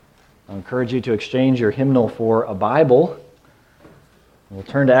I encourage you to exchange your hymnal for a Bible. We'll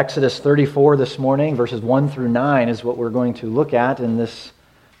turn to Exodus 34 this morning. Verses 1 through 9 is what we're going to look at in this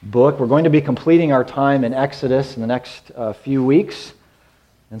book. We're going to be completing our time in Exodus in the next few weeks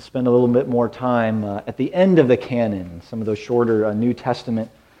and spend a little bit more time at the end of the canon, some of those shorter New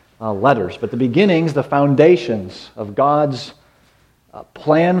Testament letters. But the beginnings, the foundations of God's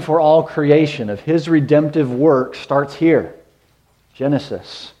plan for all creation, of His redemptive work, starts here.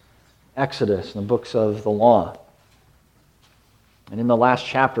 Genesis, Exodus, and the books of the law. And in the last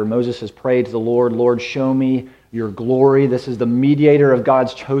chapter, Moses has prayed to the Lord, "Lord, show me your glory." This is the mediator of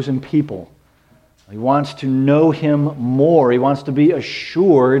God's chosen people. He wants to know Him more. He wants to be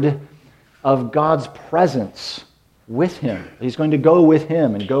assured of God's presence with Him. He's going to go with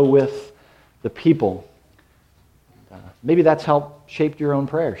Him and go with the people. Maybe that's helped shape your own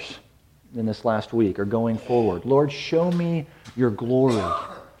prayers in this last week or going forward. Lord, show me your glory.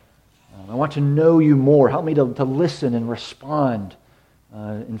 I want to know you more. Help me to listen and respond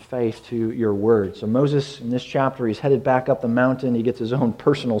in faith to your word. So Moses, in this chapter, he's headed back up the mountain. He gets his own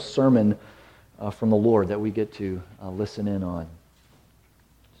personal sermon from the Lord that we get to listen in on.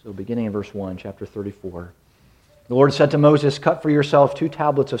 So beginning in verse 1, chapter 34. The Lord said to Moses, "Cut for yourself 2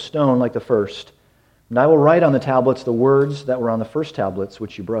 tablets of stone like the first, and I will write on the tablets the words that were on the first tablets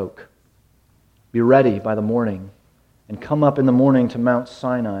which you broke. Be ready by the morning, and come up in the morning to Mount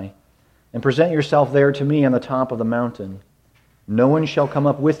Sinai, and present yourself there to me on the top of the mountain. No one shall come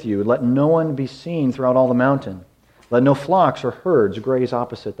up with you. Let no one be seen throughout all the mountain. Let no flocks or herds graze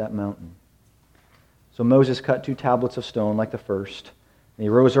opposite that mountain." So Moses cut 2 tablets of stone like the first, and he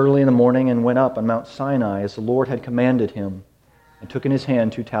rose early in the morning and went up on Mount Sinai as the Lord had commanded him, and took in his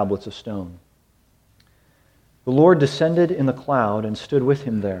hand 2 tablets of stone. The Lord descended in the cloud and stood with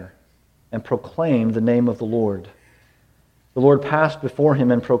him there, and proclaimed the name of the Lord. The Lord passed before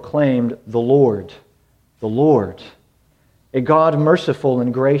him and proclaimed, the Lord, a God merciful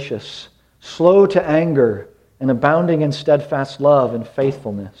and gracious, slow to anger, and abounding in steadfast love and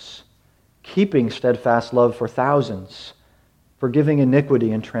faithfulness, keeping steadfast love for thousands, forgiving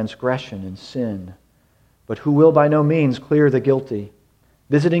iniquity and transgression and sin, but who will by no means clear the guilty,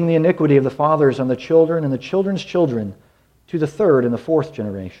 visiting the iniquity of the fathers on the children and the children's children to the 3rd and the 4th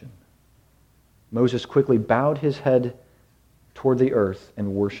generation. Moses quickly bowed his head toward the earth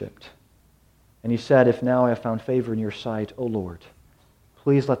and worshipped. And he said, "If now I have found favor in your sight, O Lord,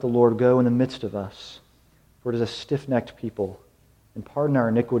 please let the Lord go in the midst of us, for it is a stiff-necked people, and pardon our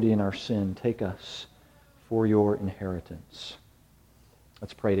iniquity and our sin. Take us for your inheritance."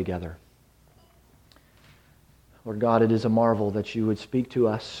 Let's pray together. Lord God, it is a marvel that you would speak to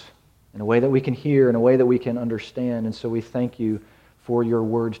us in a way that we can hear, in a way that we can understand, and so we thank you for your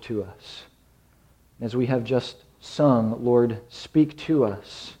word to us. As we have just sung, Lord, speak to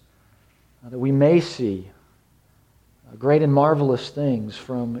us, that we may see great and marvelous things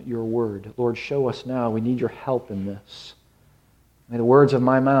from your word. Lord, show us now. We need your help in this. May the words of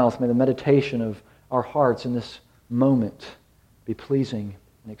my mouth, may the meditation of our hearts in this moment be pleasing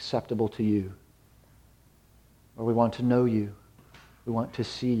and acceptable to you. Lord, we want to know you. We want to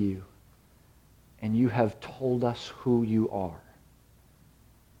see you. And you have told us who you are.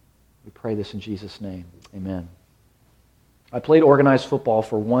 We pray this in Jesus' name. Amen. I played organized football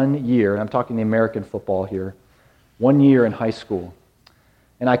for 1 year, and I'm talking the American football here, 1 year in high school.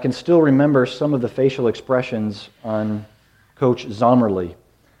 And I can still remember some of the facial expressions on Coach Zommerly.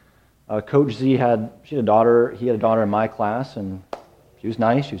 Coach Z he had a daughter in my class, and she was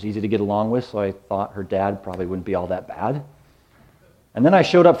nice, she was easy to get along with, so I thought her dad probably wouldn't be all that bad. And then I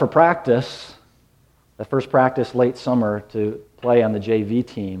showed up for practice, the first practice late summer, to play on the JV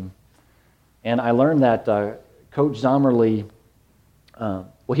team. And I learned that Coach Zommerly,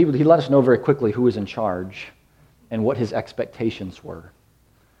 he let us know very quickly who was in charge and what his expectations were.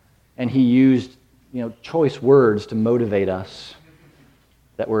 And he used, choice words to motivate us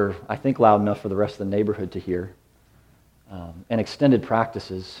that were, I think, loud enough for the rest of the neighborhood to hear. And extended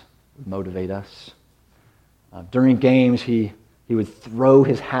practices would motivate us. During games, he would throw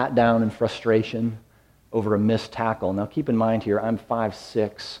his hat down in frustration over a missed tackle. Now, keep in mind here, I'm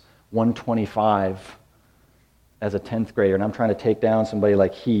 5'6", 125 as a 10th grader, and I'm trying to take down somebody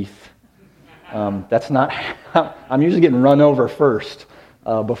like Heath. That's not, I'm usually getting run over first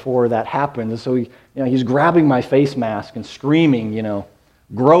before that happens. So he's grabbing my face mask and screaming,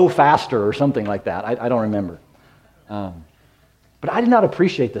 "Grow faster," or something like that. I don't remember. But I did not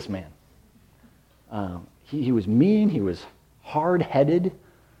appreciate this man. He was mean, he was hard-headed,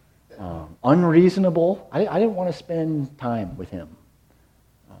 unreasonable. I didn't want to spend time with him.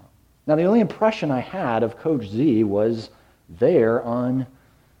 Now, the only impression I had of Coach Z was there on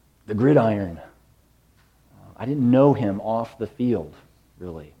the gridiron. I didn't know him off the field,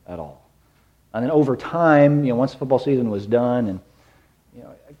 really, at all. And then over time, once the football season was done, and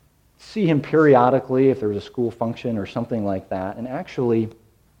I see him periodically if there was a school function or something like that. And actually,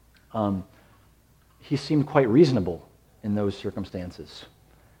 he seemed quite reasonable in those circumstances,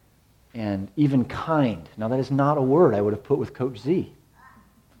 and even kind. Now, that is not a word I would have put with Coach Z.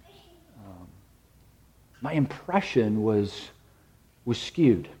 My impression was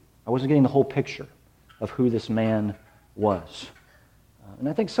skewed. I wasn't getting the whole picture of who this man was. And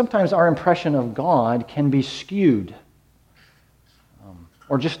I think sometimes our impression of God can be skewed,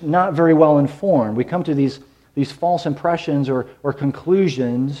 or just not very well informed. We come to these false impressions or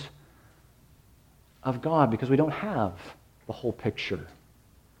conclusions of God because we don't have the whole picture.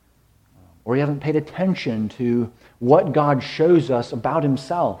 Or we haven't paid attention to what God shows us about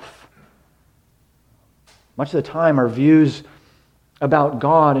himself. Much of the time, our views about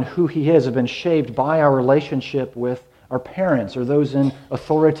God and who he is have been shaped by our relationship with our parents or those in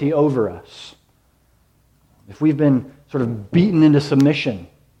authority over us. If we've been sort of beaten into submission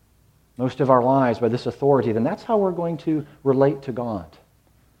most of our lives by this authority, then that's how we're going to relate to God.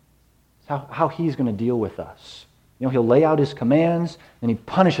 It's how he's going to deal with us. He'll lay out his commands and he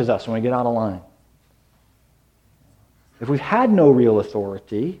punishes us when we get out of line. If we've had no real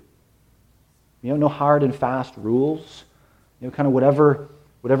authority, no hard and fast rules, kind of whatever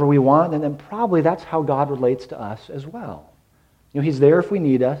we want, and then probably that's how God relates to us as well. He's there if we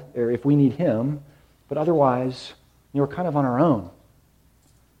need us, or if we need him, but otherwise, we're kind of on our own,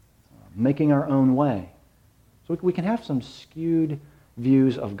 making our own way. So we can have some skewed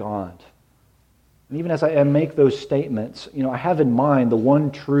views of God. And even as I make those statements, I have in mind the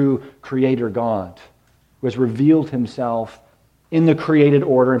one true Creator God who has revealed himself in the created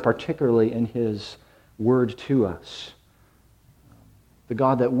order, and particularly in his word to us. The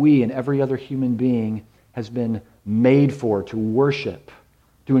God that we and every other human being has been made for, to worship,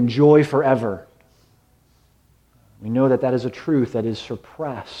 to enjoy forever. We know that is a truth that is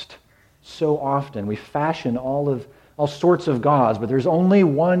suppressed so often. We fashion all sorts of gods, but there's only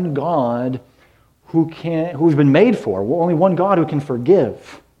one God who we've been made for. Only one God who can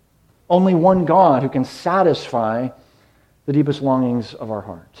forgive. Only one God who can satisfy the deepest longings of our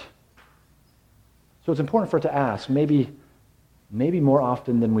heart. So it's important for it to ask, maybe more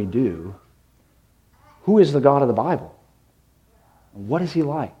often than we do, who is the God of the Bible? What is he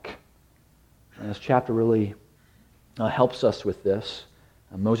like? And this chapter really helps us with this.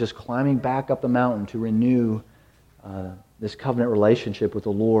 Moses climbing back up the mountain to renew this covenant relationship with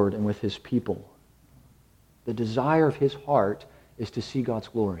the Lord and with his people. The desire of his heart is to see God's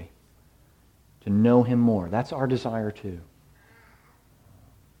glory, to know him more. That's our desire too.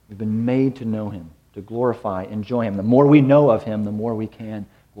 We've been made to know him, to glorify, enjoy him. The more we know of him, the more we can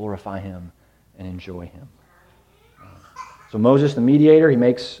glorify him and enjoy him. So Moses, the mediator, he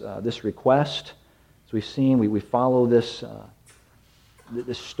makes this request. As we've seen, we follow this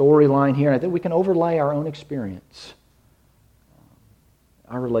storyline here. And I think we can overlay our own experience,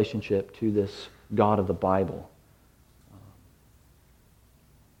 our relationship to this God of the Bible.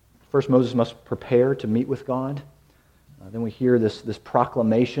 First, Moses must prepare to meet with God. Then we hear this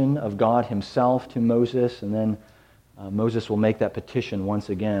proclamation of God himself to Moses, and then Moses will make that petition once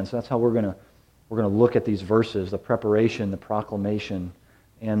again. So that's how we're going to look at these verses: the preparation, the proclamation,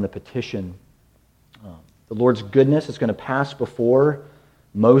 and the petition. The Lord's goodness is going to pass before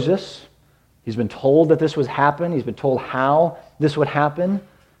Moses. He's been told that this would happen. He's been told how this would happen.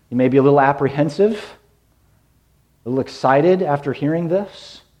 He may be a little apprehensive, a little excited after hearing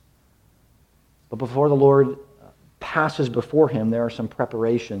this. But before the Lord passes before him, there are some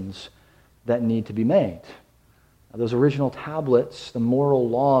preparations that need to be made. Those original tablets, the moral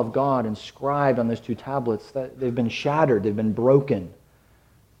law of God inscribed on those two tablets, they've been shattered, they've been broken.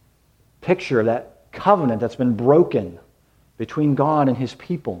 Picture of that covenant that's been broken between God and his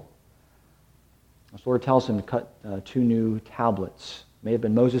people. The Lord tells him to cut two new tablets. It may have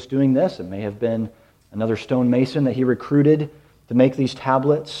been Moses doing this. It may have been another stonemason that he recruited to make these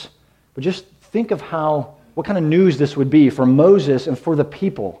tablets. But just think of what kind of news this would be for Moses and for the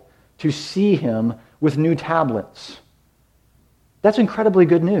people to see him with new tablets. That's incredibly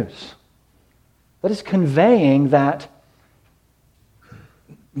good news. That is conveying that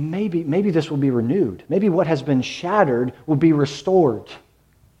maybe this will be renewed. Maybe what has been shattered will be restored.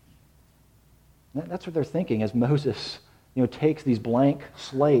 That's what they're thinking as Moses takes these blank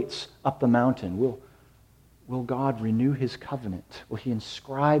slates up the mountain. Will God renew his covenant? Will he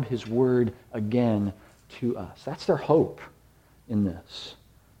inscribe his word again to us? That's their hope in this.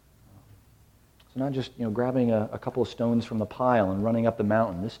 It's not just grabbing a couple of stones from the pile and running up the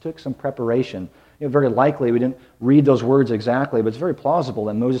mountain. This took some preparation. Very likely, we didn't read those words exactly, but it's very plausible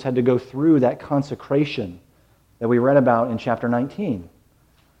that Moses had to go through that consecration that we read about in chapter 19.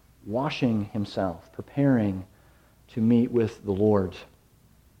 Washing himself, preparing to meet with the Lord.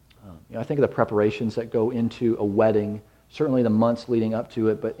 I think of the preparations that go into a wedding, certainly the months leading up to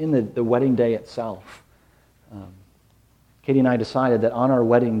it, but in the wedding day itself. Katie and I decided that on our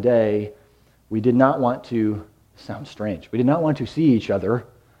wedding day, we did not want to, sound strange, we did not want to see each other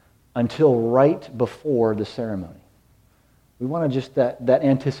until right before the ceremony. We wanted just that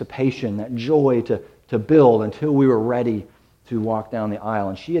anticipation, that joy to build until we were ready to walk down the aisle.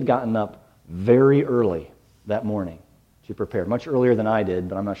 And she had gotten up very early that morning to prepare, much earlier than I did,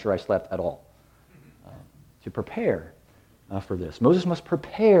 but I'm not sure I slept at all, to prepare for this. Moses must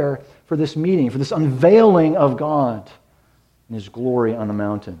prepare for this meeting, for this unveiling of God and his glory on the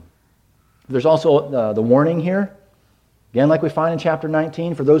mountain. There's also the warning here, again, like we find in chapter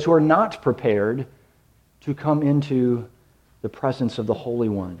 19, for those who are not prepared to come into the presence of the Holy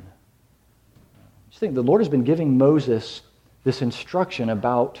One. Just think, the Lord has been giving Moses this instruction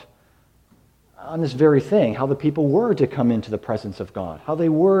about, on this very thing, how the people were to come into the presence of God, how they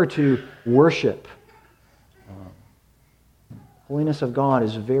were to worship. Holiness of God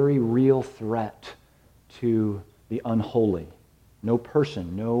is a very real threat to the unholy. No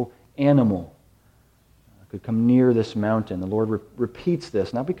person, no animal could come near this mountain. The Lord repeats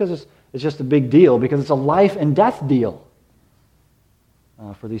this, not because it's just a big deal, because it's a life and death deal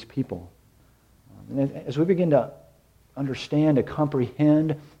for these people. And as we begin to understand, to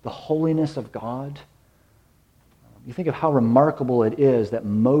comprehend the holiness of God, you think of how remarkable it is that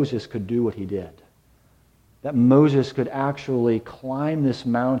Moses could do what he did. That Moses could actually climb this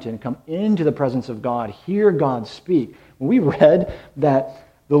mountain, come into the presence of God, hear God speak. When we read that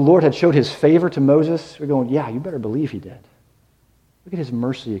the Lord had showed his favor to Moses, we're going, yeah, you better believe he did. Look at his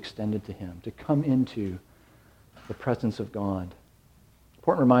mercy extended to him, to come into the presence of God.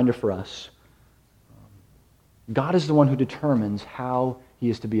 Important reminder for us. God is the one who determines how he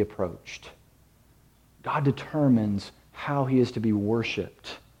is to be approached. God determines how he is to be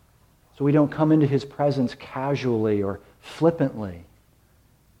worshipped. So we don't come into his presence casually or flippantly.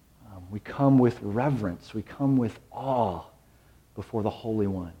 We come with reverence. We come with awe before the Holy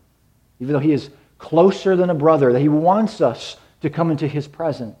One. Even though he is closer than a brother, that he wants us to come into his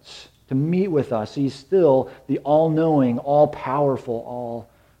presence, to meet with us, he's still the all-knowing, all-powerful,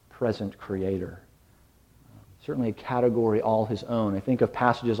 all-present Creator. Certainly a category all his own. I think of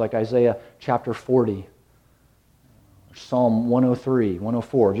passages like Isaiah chapter 40, Psalm 103,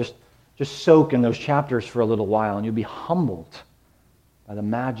 104. Just soak in those chapters for a little while and you'll be humbled by the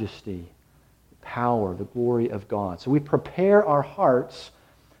majesty, the power, the glory of God. So we prepare our hearts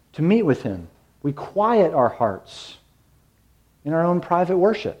to meet with him. We quiet our hearts in our own private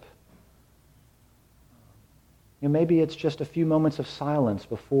worship. Maybe it's just a few moments of silence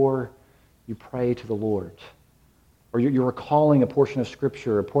before you pray to the Lord. Or you're recalling a portion of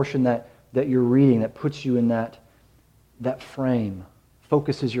Scripture, a portion that you're reading that puts you in that frame,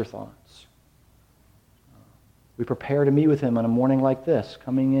 focuses your thoughts. We prepare to meet with him on a morning like this,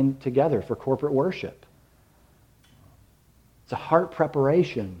 coming in together for corporate worship. It's a heart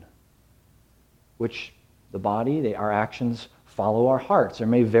preparation, which the body, our actions follow our hearts. There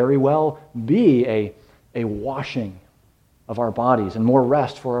may very well be a washing of our bodies and more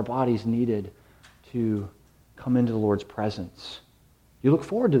rest for our bodies needed to come into the Lord's presence. You look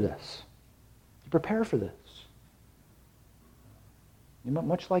forward to this. You prepare for this.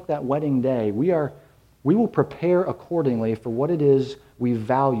 Much like that wedding day, we will prepare accordingly for what it is we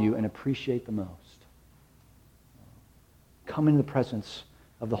value and appreciate the most. Come into the presence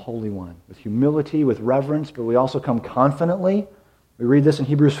of the Holy One with humility, with reverence, but we also come confidently. We read this in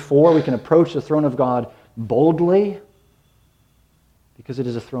Hebrews 4. We can approach the throne of God boldly because it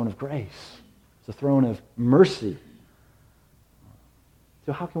is a throne of grace. It's a throne of mercy.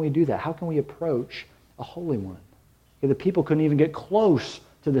 So how can we do that? How can we approach a holy one? The people couldn't even get close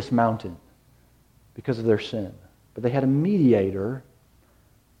to this mountain because of their sin. But they had a mediator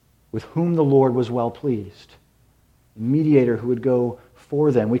with whom the Lord was well pleased. A mediator who would go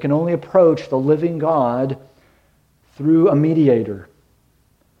for them. We can only approach the living God through a mediator,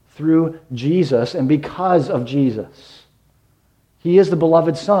 through Jesus, and because of Jesus. He is the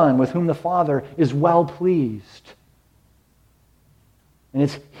beloved Son with whom the Father is well pleased. And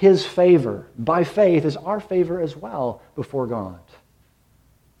it's his favor, by faith, is our favor as well before God.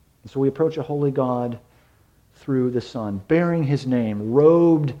 And so we approach a holy God through the Son, bearing his name,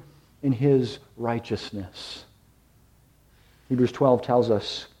 robed in his righteousness. Hebrews 12 tells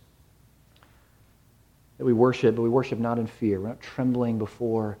us that we worship, but we worship not in fear. We're not trembling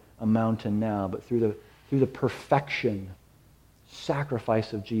before a mountain now, but through the perfection,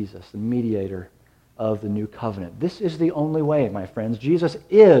 sacrifice of Jesus, the mediator of the new covenant. This is the only way, my friends. Jesus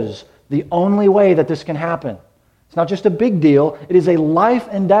is the only way that this can happen. It's not just a big deal. It is a life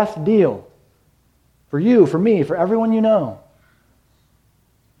and death deal. For you, for me, for everyone you know.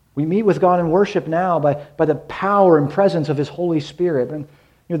 We meet with God in worship now by the power and presence of His Holy Spirit. And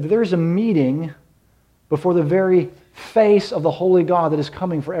there's a meeting before the very face of the Holy God that is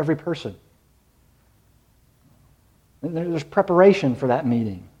coming for every person. And there's preparation for that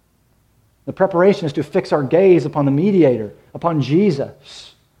meeting. The preparation is to fix our gaze upon the mediator, upon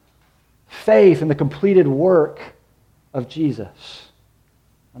Jesus. Faith in the completed work of Jesus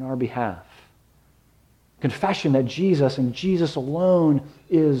on our behalf. Confession that Jesus and Jesus alone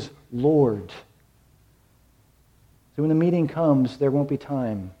is Lord. So when the meeting comes, there won't be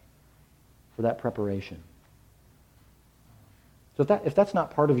time for that preparation. So if that's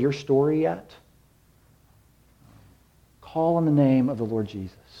not part of your story yet, call on the name of the Lord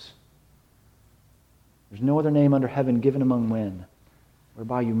Jesus. There's no other name under heaven given among men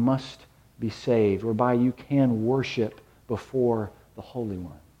whereby you must be saved, whereby you can worship before the Holy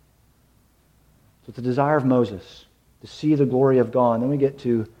One. So it's the desire of Moses to see the glory of God. And then we get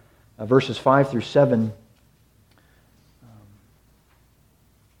to verses 5 through 7.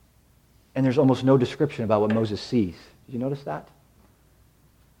 And there's almost no description about what Moses sees. Did you notice that?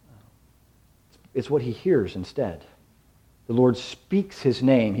 It's what he hears instead. The Lord speaks His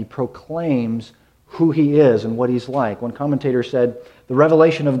name. He proclaims who He is and what He's like. One commentator said, the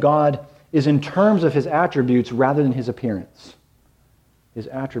revelation of God is in terms of His attributes rather than His appearance. His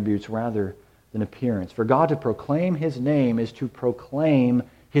attributes rather than appearance. For God to proclaim His name is to proclaim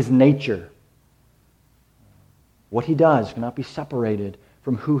His nature. What He does cannot be separated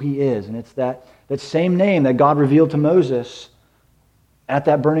from who He is. And it's that same name that God revealed to Moses at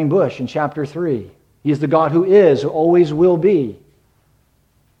that burning bush in chapter 3. He is the God who is, who always will be,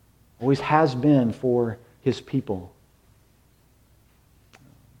 always has been for His people.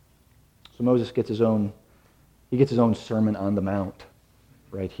 So Moses gets his own Sermon on the Mount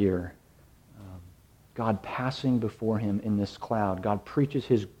right here. God passing before him in this cloud. God preaches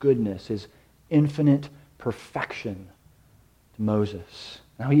His goodness, His infinite perfection to Moses.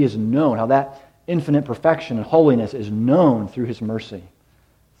 Now He is known, how that infinite perfection and holiness is known through His mercy,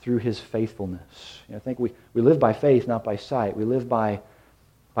 through His faithfulness. I think we live by faith, not by sight. We live by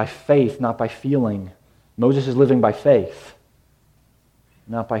faith, not by feeling. Moses is living by faith,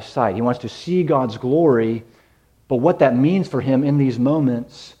 not by sight. He wants to see God's glory, but what that means for him in these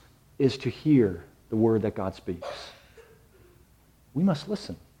moments is to hear the word that God speaks. We must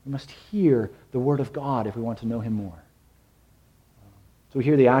listen. We must hear the word of God if we want to know Him more. So we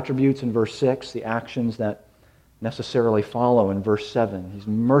hear the attributes in verse 6, the actions that necessarily follow in verse 7. He's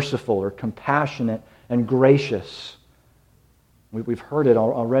merciful or compassionate and gracious. We've heard it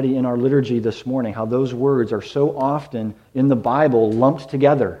already in our liturgy this morning, how those words are so often in the Bible lumped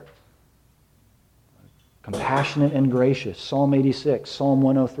together. Compassionate and gracious. Psalm 86, Psalm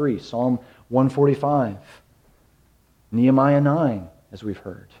 103, Psalm 145, Nehemiah 9, as we've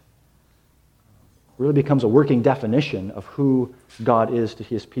heard. Really becomes a working definition of who God is to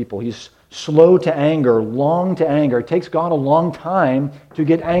His people. He's slow to anger, long to anger. It takes God a long time to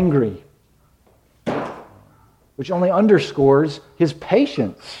get angry, which only underscores His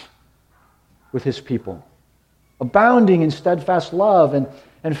patience with His people. Abounding in steadfast love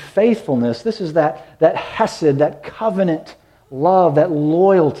and faithfulness. This is that hesed, that covenant love, that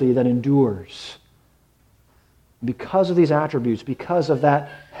loyalty that endures. Because of these attributes, because of that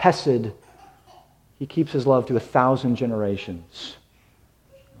hesed, He keeps His love to 1,000 generations.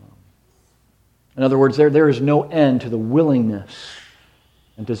 In other words, there is no end to the willingness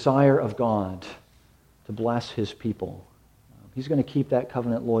and desire of God to bless His people. He's going to keep that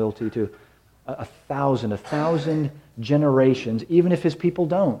covenant loyalty to 1,000 generations, even if His people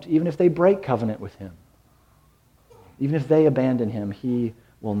don't, even if they break covenant with Him. Even if they abandon Him, He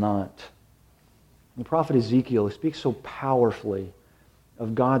will not. The prophet Ezekiel speaks so powerfully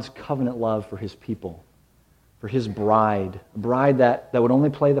of God's covenant love for His people, for His bride, a bride that would only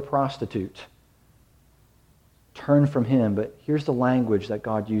play the prostitute, turn from Him. But here's the language that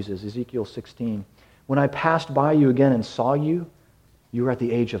God uses, Ezekiel 16. When I passed by you again and saw you, you were at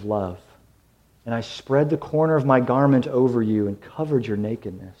the age of love. And I spread the corner of my garment over you and covered your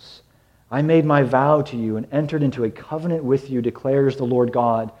nakedness. I made my vow to you and entered into a covenant with you, declares the Lord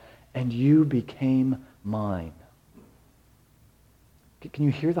God, and you became mine. Can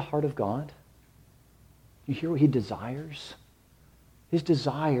you hear the heart of God? Can you hear what He desires? His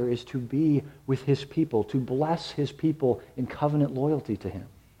desire is to be with his people, to bless his people in covenant loyalty to him.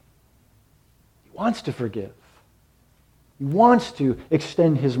 He wants to forgive. He wants to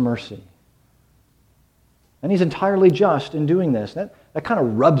extend his mercy. And he's entirely just in doing this. That kind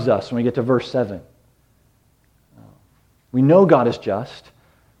of rubs us when we get to verse 7. We know God is just.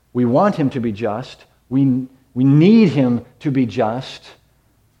 We want him to be just. We need him to be just.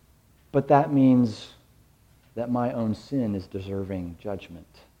 But that means that my own sin is deserving judgment.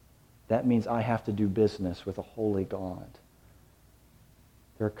 That means I have to do business with a holy God.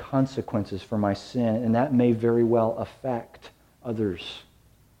 There are consequences for my sin, and that may very well affect others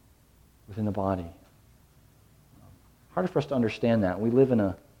within the body. Hard for us to understand that. We live in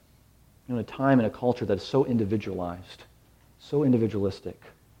a time and a culture that is so individualized, so individualistic.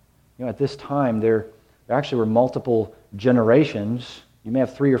 At this time, there actually were multiple generations. You may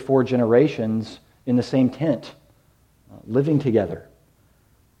have 3 or 4 generations in the same tent, living together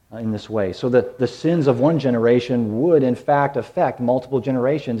in this way. So the sins of one generation would, in fact, affect multiple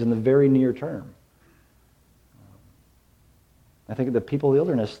generations in the very near term. I think of the people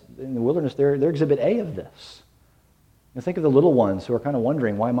in the wilderness, they're exhibit A of this. Think of the little ones who are kind of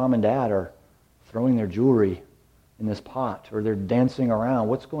wondering why mom and dad are throwing their jewelry in this pot, or they're dancing around.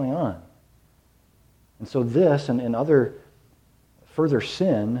 What's going on? And so this and other further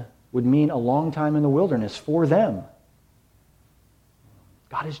sin would mean a long time in the wilderness for them.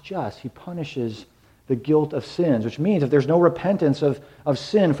 God is just. He punishes the guilt of sins, which means if there's no repentance of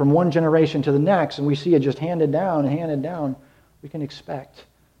sin from one generation to the next, and we see it just handed down, we can expect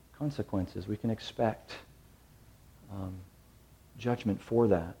consequences. We can expect judgment for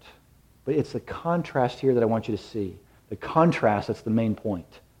that. But it's the contrast here that I want you to see. The contrast, that's the main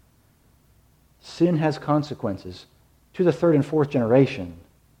point. Sin has consequences to the 3rd and 4th generation,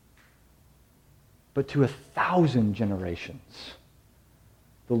 but to 1,000 generations,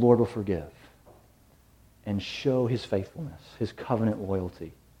 the Lord will forgive and show his faithfulness, his covenant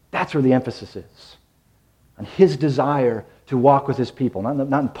loyalty. That's where the emphasis is, on his desire to walk with his people,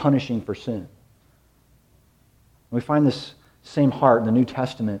 not in punishing for sin. We find this same heart in the New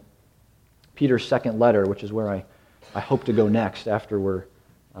Testament, Peter's second letter, which is where I hope to go next after we're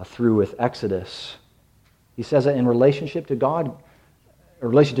through with Exodus. He says that in relationship to God, in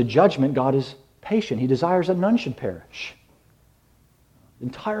relation to judgment, God is patient. He desires that none should perish.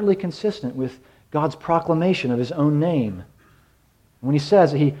 Entirely consistent with God's proclamation of his own name. When he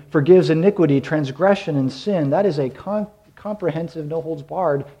says that he forgives iniquity, transgression, and sin, that is a comprehensive,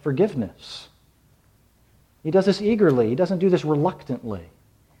 no-holds-barred forgiveness. He does this eagerly. He doesn't do this reluctantly.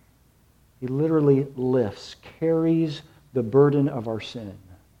 He literally lifts, carries the burden of our sin.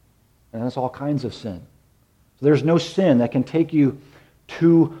 And that's all kinds of sin. So there's no sin that can take you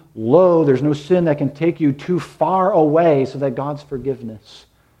too low. There's no sin that can take you too far away so that God's forgiveness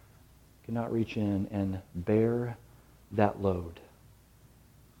cannot reach in and bear that load.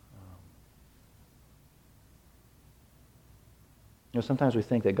 Sometimes we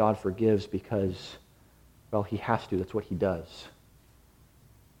think that God forgives because, well, he has to. That's what he does.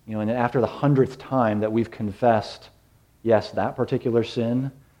 And after the 100th time that we've confessed, yes, that particular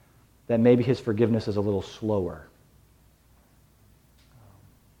sin, that maybe his forgiveness is a little slower.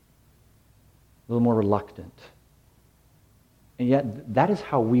 A little more reluctant. And yet, that is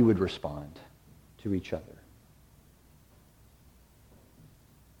how we would respond to each other.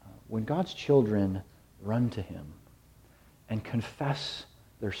 When God's children run to him and confess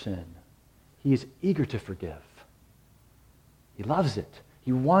their sin, he is eager to forgive. He loves it.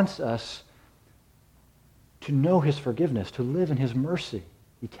 He wants us to know his forgiveness, to live in his mercy.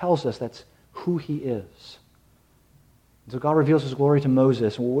 He tells us that's who he is. And so God reveals his glory to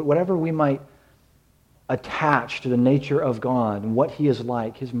Moses. Whatever we might attach to the nature of God and what he is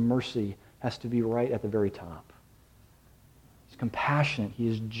like, his mercy has to be right at the very top. He's compassionate. He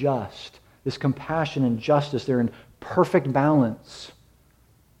is just. This compassion and justice, they're in perfect balance.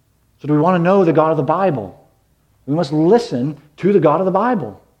 So do we want to know the God of the Bible? We must listen to the God of the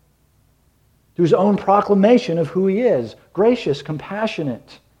Bible, to his own proclamation of who he is, gracious,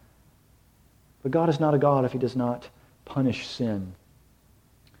 compassionate. But God is not a God if he does not punish sin.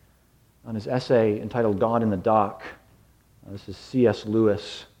 On his essay entitled God in the Dock, this is C.S.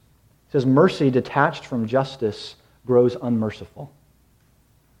 Lewis, he says, mercy detached from justice grows unmerciful.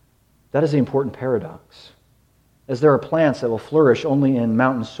 That is the important paradox. As there are plants that will flourish only in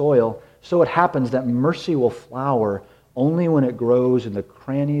mountain soil, so it happens that mercy will flower only when it grows in the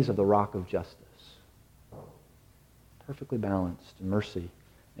crannies of the rock of justice. Perfectly balanced in mercy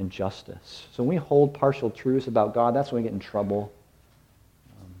and justice. So when we hold partial truths about God, that's when we get in trouble.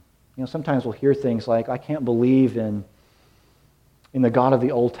 Sometimes we'll hear things like, I can't believe in in the God of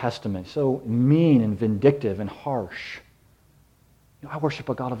the Old Testament, so mean and vindictive and harsh. I worship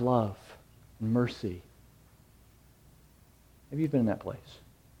a God of love and mercy. Have you been in that place?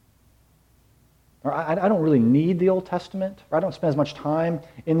 Or I don't really need the Old Testament, or I don't spend as much time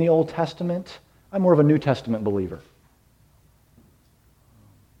in the Old Testament. I'm more of a New Testament believer.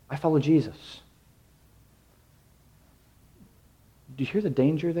 I follow Jesus. Do you hear the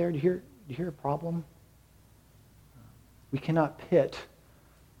danger there? Do you hear a problem? We cannot pit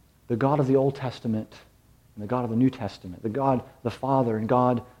the God of the Old Testament and the God of the New Testament, the God the Father and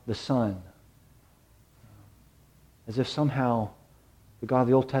God the Son, as if somehow the God of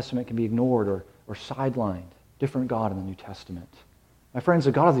the Old Testament can be ignored or sidelined. Different God in the New Testament. My friends,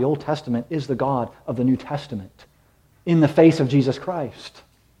 the God of the Old Testament is the God of the New Testament in the face of Jesus Christ.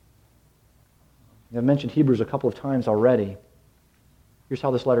 I've mentioned Hebrews a couple of times already. Here's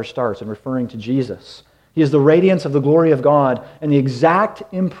how this letter starts in referring to Jesus. He is the radiance of the glory of God and the exact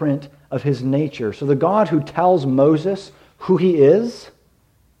imprint of his nature. So the God who tells Moses who he is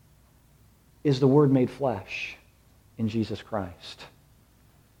the Word made flesh in Jesus Christ.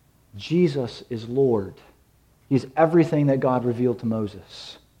 Jesus is Lord. He is everything that God revealed to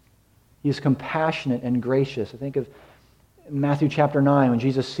Moses. He is compassionate and gracious. I think of Matthew chapter 9 when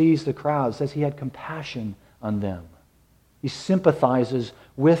Jesus sees the crowd, it says he had compassion on them. He sympathizes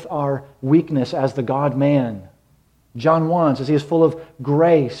with our weakness as the God-man. John 1 says he is full of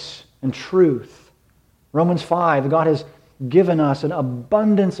grace and truth. Romans 5, God has given us an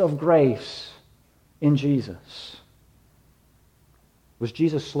abundance of grace in Jesus. Was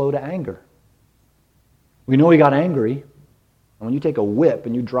Jesus slow to anger? We know he got angry. And when you take a whip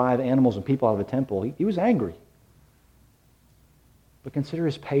and you drive animals and people out of a temple, he was angry. But consider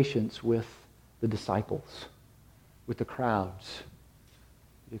his patience with the disciples, with the crowds.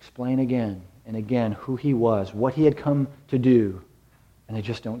 Explain again and again who he was, what he had come to do, and they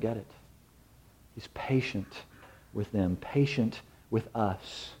just don't get it. He's patient with them, patient with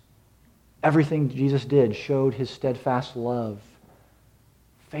us. Everything Jesus did showed his steadfast love,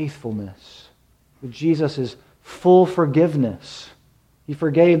 faithfulness. With Jesus is full forgiveness. He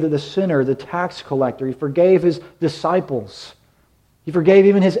forgave the sinner, the tax collector. He forgave his disciples. He forgave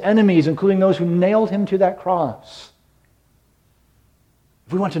even his enemies, including those who nailed him to that cross.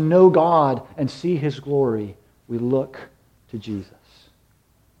 If we want to know God and see his glory, we look to Jesus.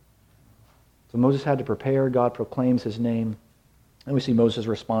 So Moses had to prepare. God proclaims his name. And we see Moses'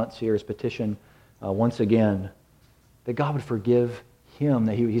 response here, his petition, once again, that God would forgive him,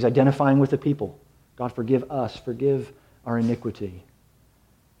 that he's identifying with the people. God, forgive us, forgive our iniquity.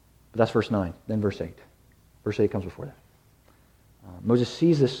 But that's verse 9, then verse 8. Verse 8 comes before that. Moses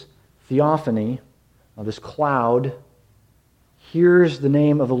sees this theophany, this cloud, hears the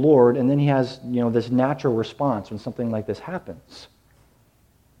name of the Lord, and then he has this natural response when something like this happens.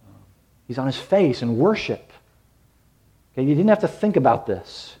 He's on his face in worship. Okay, you didn't have to think about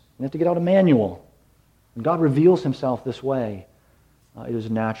this. You didn't have to get out a manual. When God reveals himself this way, it is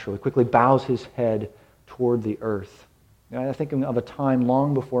natural. He quickly bows his head toward the earth. I think of a time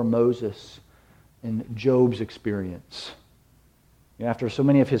long before Moses in Job's experience. After so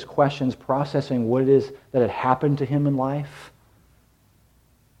many of his questions, processing what it is that had happened to him in life.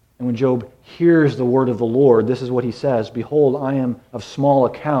 And when Job hears the word of the Lord, this is what he says, "Behold, I am of small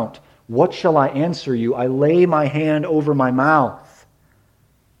account. What shall I answer you? I lay my hand over my mouth."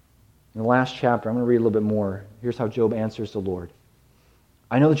 In the last chapter, I'm going to read a little bit more. Here's how Job answers the Lord.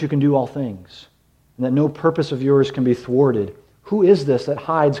 "I know that you can do all things, and that no purpose of yours can be thwarted. Who is this that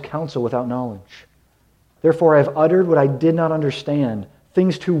hides counsel without knowledge? Therefore I have uttered what I did not understand,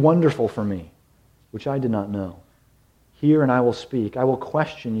 things too wonderful for me, which I did not know. Hear and I will speak. I will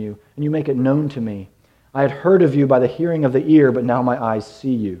question you, and you make it known to me. I had heard of you by the hearing of the ear, but now my eyes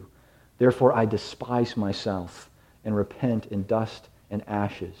see you. Therefore I despise myself and repent in dust and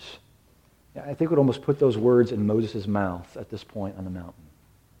ashes." I think we'd almost put those words in Moses' mouth at this point on the mountain.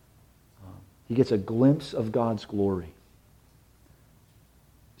 He gets a glimpse of God's glory,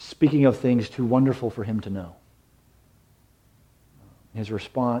 speaking of things too wonderful for him to know. His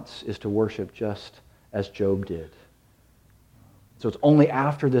response is to worship just as Job did. So it's only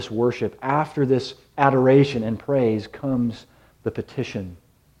after this worship, after this adoration and praise, comes the petition.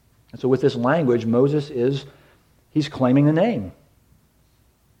 And so with this language, Moses he's claiming the name.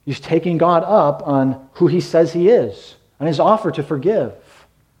 He's taking God up on who he says he is, on his offer to forgive,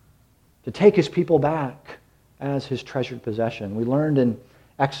 to take his people back as his treasured possession. We learned in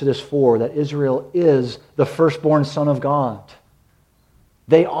Exodus 4 that Israel is the firstborn son of God.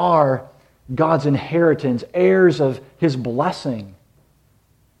 They are God's inheritance, heirs of his blessing.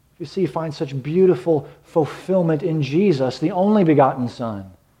 We see find such beautiful fulfillment in Jesus, the only begotten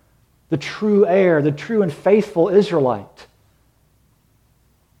Son, the true heir, the true and faithful Israelite.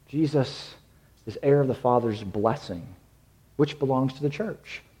 Jesus is heir of the Father's blessing, which belongs to the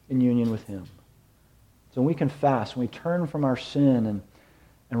church in union with him. So when we confess, when we turn from our sin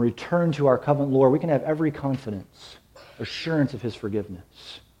and return to our covenant Lord, we can have every confidence, assurance of his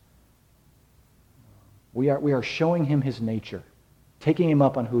forgiveness. We are showing him his nature, taking him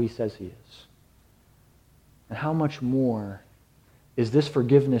up on who he says he is. And how much more is this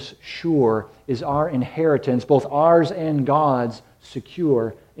forgiveness sure, is our inheritance, both ours and God's,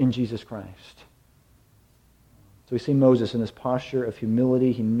 secure in Jesus Christ. So we see Moses in this posture of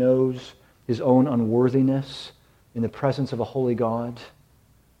humility. He knows his own unworthiness in the presence of a holy God.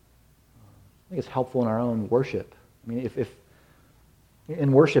 I think it's helpful in our own worship. I mean, if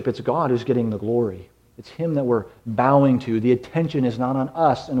in worship it's God who's getting the glory. It's him that we're bowing to. The attention is not on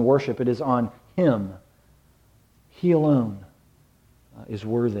us in worship. It is on him. He alone is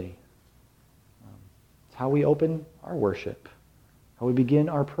worthy. It's how we open our worship, how we begin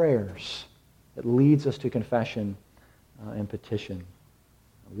our prayers. It leads us to confession and petition.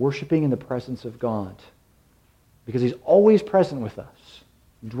 Worshiping in the presence of God, because he's always present with us,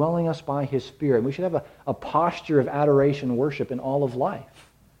 dwelling us by his Spirit. We should have a posture of adoration and worship in all of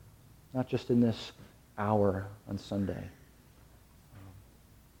life, not just in this hour on Sunday.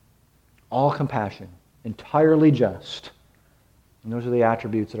 All compassion, entirely just. And those are the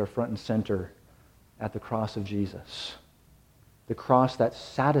attributes that are front and center at the cross of Jesus. The cross that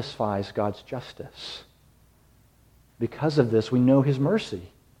satisfies God's justice. Because of this, we know his mercy.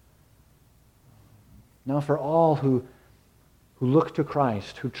 Now for all who look to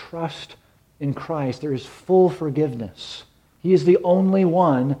Christ, who trust in Christ, there is full forgiveness. He is the only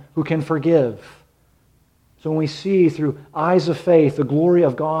one who can forgive. So when we see through eyes of faith the glory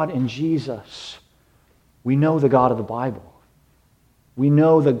of God in Jesus, we know the God of the Bible. We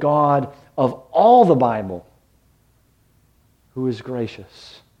know the God of all the Bible, who is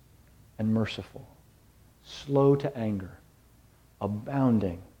gracious and merciful, slow to anger,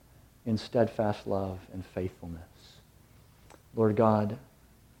 abounding in steadfast love and faithfulness. Lord God,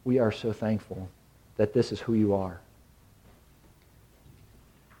 we are so thankful that this is who you are.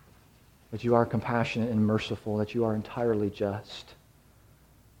 That you are compassionate and merciful, that you are entirely just.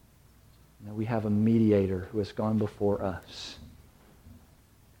 And that we have a mediator who has gone before us,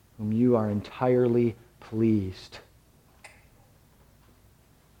 whom you are entirely pleased.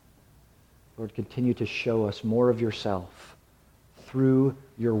 Lord, continue to show us more of yourself through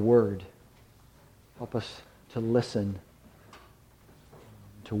your word. Help us to listen,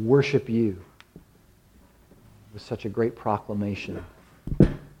 to worship you with such a great proclamation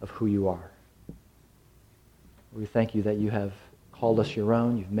of who you are. We thank you that you have called us your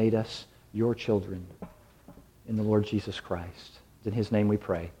own. You've made us your children in the Lord Jesus Christ. In his name we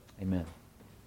pray. Amen.